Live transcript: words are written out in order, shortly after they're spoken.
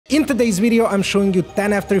In today's video, I'm showing you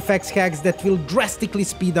 10 After Effects hacks that will drastically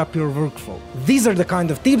speed up your workflow. These are the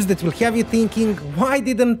kind of tips that will have you thinking, why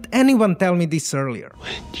didn't anyone tell me this earlier? Why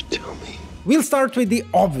didn't you tell me? We'll start with the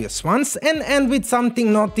obvious ones and end with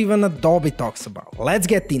something not even Adobe talks about. Let's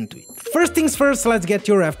get into it. First things first, let's get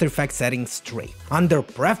your After Effects settings straight. Under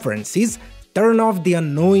Preferences, turn off the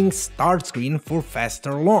annoying start screen for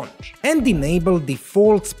faster launch, and enable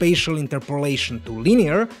default spatial interpolation to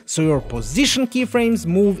linear so your position keyframes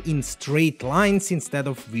move in straight lines instead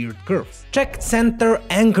of weird curves. Check center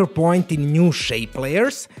anchor point in new shape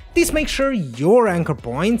layers. This makes sure your anchor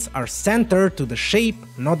points are centered to the shape,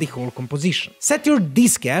 not the whole composition. Set your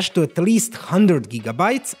disk cache to at least 100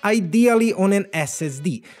 GB, ideally on an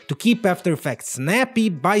SSD, to keep After Effects snappy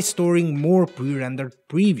by storing more pre-rendered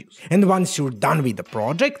previews. And once you're done with the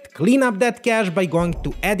project, clean up that cache by going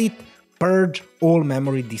to Edit, Purge all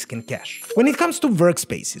memory disk and cache. When it comes to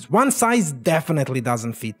workspaces, one size definitely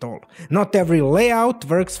doesn't fit all. Not every layout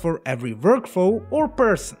works for every workflow or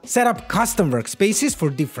person. Set up custom workspaces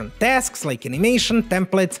for different tasks like animation,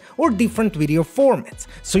 templates, or different video formats,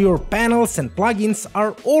 so your panels and plugins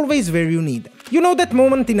are always where you need them. You know that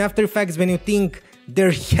moment in After Effects when you think,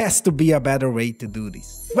 there has to be a better way to do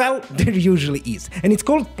this? Well, there usually is, and it's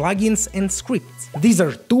called plugins and scripts. These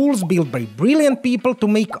are tools built by brilliant people to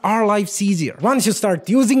make our lives easier. Once you start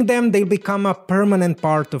using them, they'll become a permanent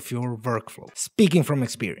part of your workflow. Speaking from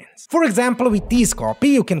experience. For example, with Ease Copy,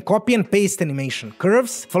 you can copy and paste animation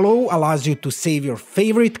curves. Flow allows you to save your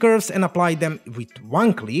favorite curves and apply them with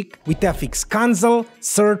one click. With FX Cancel,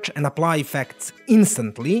 search and apply effects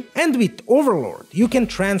instantly. And with Overlord, you can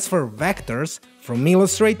transfer vectors from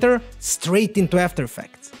Illustrator straight into After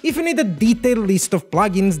Effects. If you need a detailed list of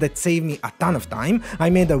plugins that save me a ton of time, I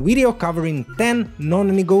made a video covering 10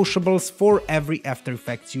 non-negotiables for every After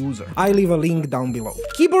Effects user. I leave a link down below.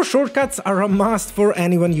 Keyboard shortcuts are a must for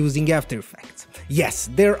anyone using After Effects. Yes,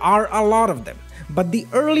 there are a lot of them, but the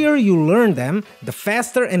earlier you learn them, the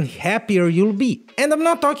faster and happier you'll be. And I'm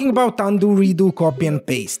not talking about undo, redo, copy and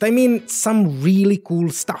paste, I mean some really cool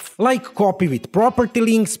stuff. Like copy with property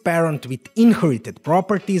links, parent with inherited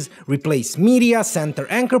properties, replace media, center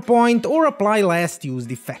anchor point, or apply last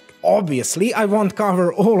used effect. Obviously, I won't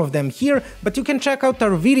cover all of them here, but you can check out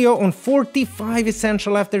our video on 45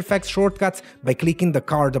 essential After Effects shortcuts by clicking the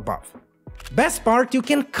card above. Best part, you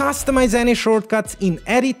can customize any shortcuts in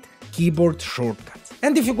Edit, Keyboard Shortcuts.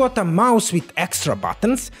 And if you got a mouse with extra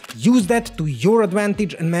buttons, use that to your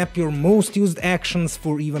advantage and map your most used actions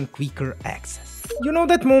for even quicker access. You know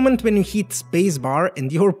that moment when you hit spacebar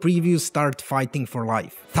and your previews start fighting for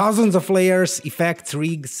life? Thousands of layers, effects,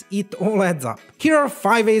 rigs, it all adds up. Here are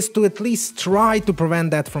 5 ways to at least try to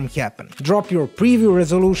prevent that from happening. Drop your preview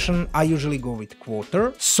resolution, I usually go with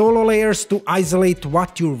quarter. Solo layers to isolate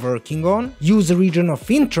what you're working on. Use region of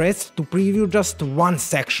interest to preview just one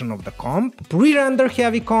section of the comp. Pre-render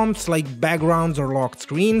heavy comps like backgrounds or locked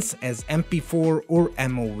screens as MP4 or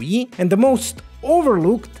MOV. And the most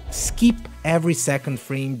overlooked, skip every second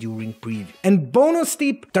frame during preview. And bonus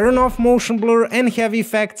tip, turn off motion blur and heavy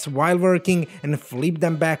effects while working and flip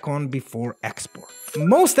them back on before export.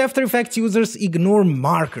 Most After Effects users ignore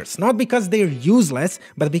markers, not because they're useless,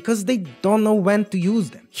 but because they don't know when to use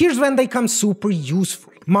them. Here's when they come super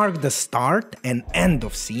useful. Mark the start and end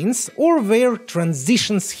of scenes or where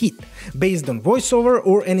transitions hit, based on voiceover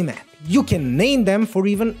or animatic. You can name them for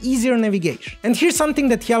even easier navigation. And here's something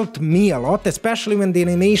that helped me a lot, especially when the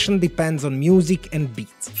animation depends on music and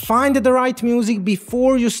beats. Find the right music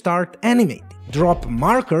before you start animating. Drop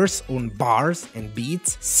markers on bars and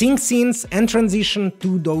beats, sync scenes and transition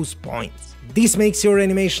to those points. This makes your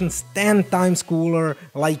animations 10 times cooler,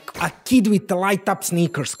 like a kid with light-up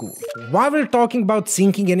sneakers cool. While we're talking about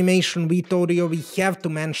syncing animation with audio, we have to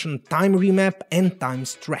mention time remap and time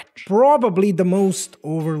stretch. Probably the most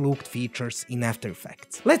overlooked features in After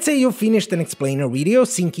Effects. Let's say you finished an explainer video,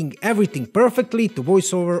 syncing everything perfectly to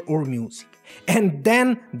voiceover or music. And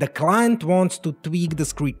then the client wants to tweak the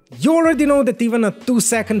script. You already know that even a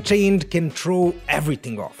 2-second change can throw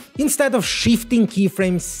everything off. Instead of shifting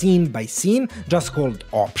keyframes scene by scene, just hold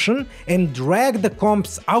Option and drag the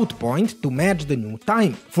comp's out point to match the new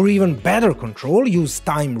time. For even better control, use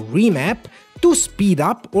time remap to speed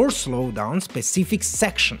up or slow down specific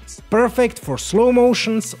sections, perfect for slow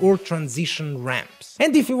motions or transition ramps.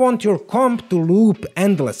 And if you want your comp to loop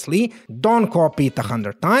endlessly, don't copy it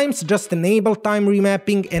 100 times, just enable time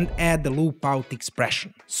remapping and add the loop out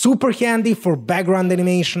expression. Super handy for background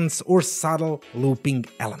animations or subtle looping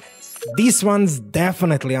elements. This one's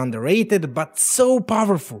definitely underrated, but so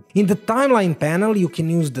powerful. In the timeline panel you can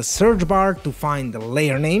use the search bar to find the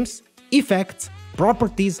layer names, effects,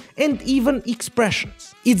 properties, and even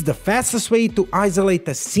expressions. It's the fastest way to isolate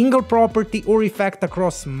a single property or effect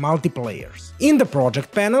across multiple layers. In the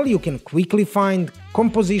project panel, you can quickly find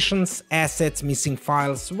compositions, assets, missing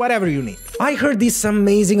files, whatever you need. I heard this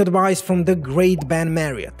amazing advice from the great Ben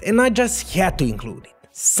Marriott, and I just had to include it.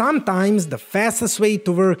 Sometimes the fastest way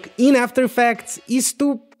to work in After Effects is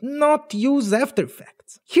to not use After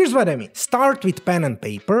Effects. Here's what I mean. Start with pen and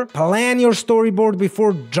paper, plan your storyboard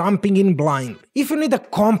before jumping in blindly. If you need a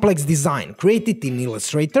complex design, create it in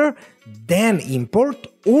Illustrator, then import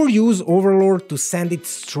or use Overlord to send it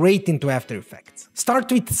straight into After Effects.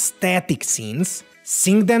 Start with static scenes,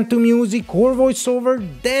 sync them to music or voiceover,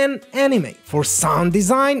 then animate. For sound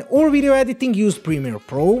design or video editing, use Premiere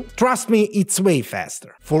Pro. Trust me, it's way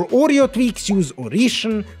faster. For audio tweaks, use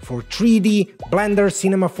Audition. For 3D, Blender,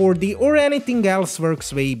 Cinema 4D or anything else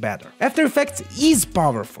works way better. After Effects is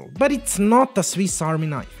powerful, but it's not a Swiss Army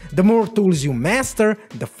knife. The more tools you master,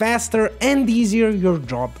 the faster and easier your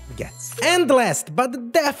job gets. And last,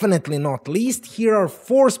 but definitely not least, here are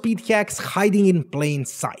 4 speed hacks hiding in plain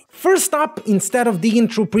sight. First up, instead of digging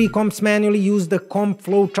through pre-comps manually, use the comp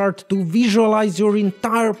flowchart to visualize your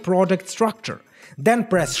entire project structure. Then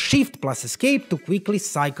press Shift plus Escape to quickly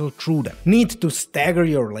cycle through them. Need to stagger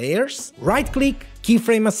your layers? Right-click,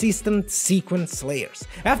 Keyframe Assistant, Sequence Layers.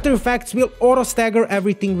 After Effects will auto-stagger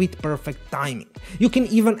everything with perfect timing. You can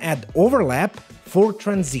even add overlap for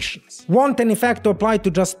transitions. Want an effect to apply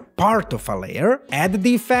to just part of a layer? Add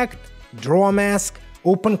the effect, draw a mask,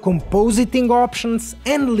 open compositing options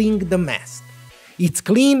and link the mask. It's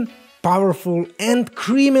clean, powerful and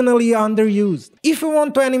criminally underused. If you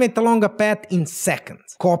want to animate along a path in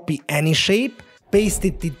seconds, copy any shape, paste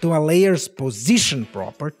it into a layer's position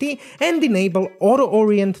property and enable Auto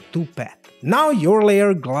Orient to Path. Now your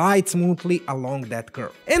layer glides smoothly along that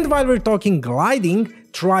curve. And while we're talking gliding,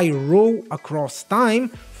 try Row Across Time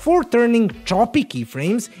for turning choppy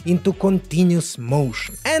keyframes into continuous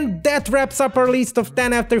motion. And that wraps up our list of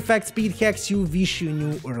 10 After Effects speed hacks you wish you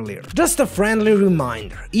knew earlier. Just a friendly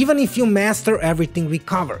reminder, even if you master everything we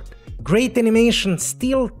covered, great animation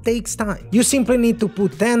still takes time. You simply need to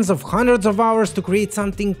put tens of hundreds of hours to create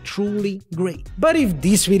something truly great. But if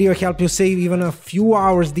this video helped you save even a few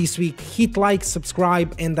hours this week, hit like,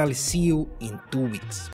 subscribe, and I'll see you in 2 weeks.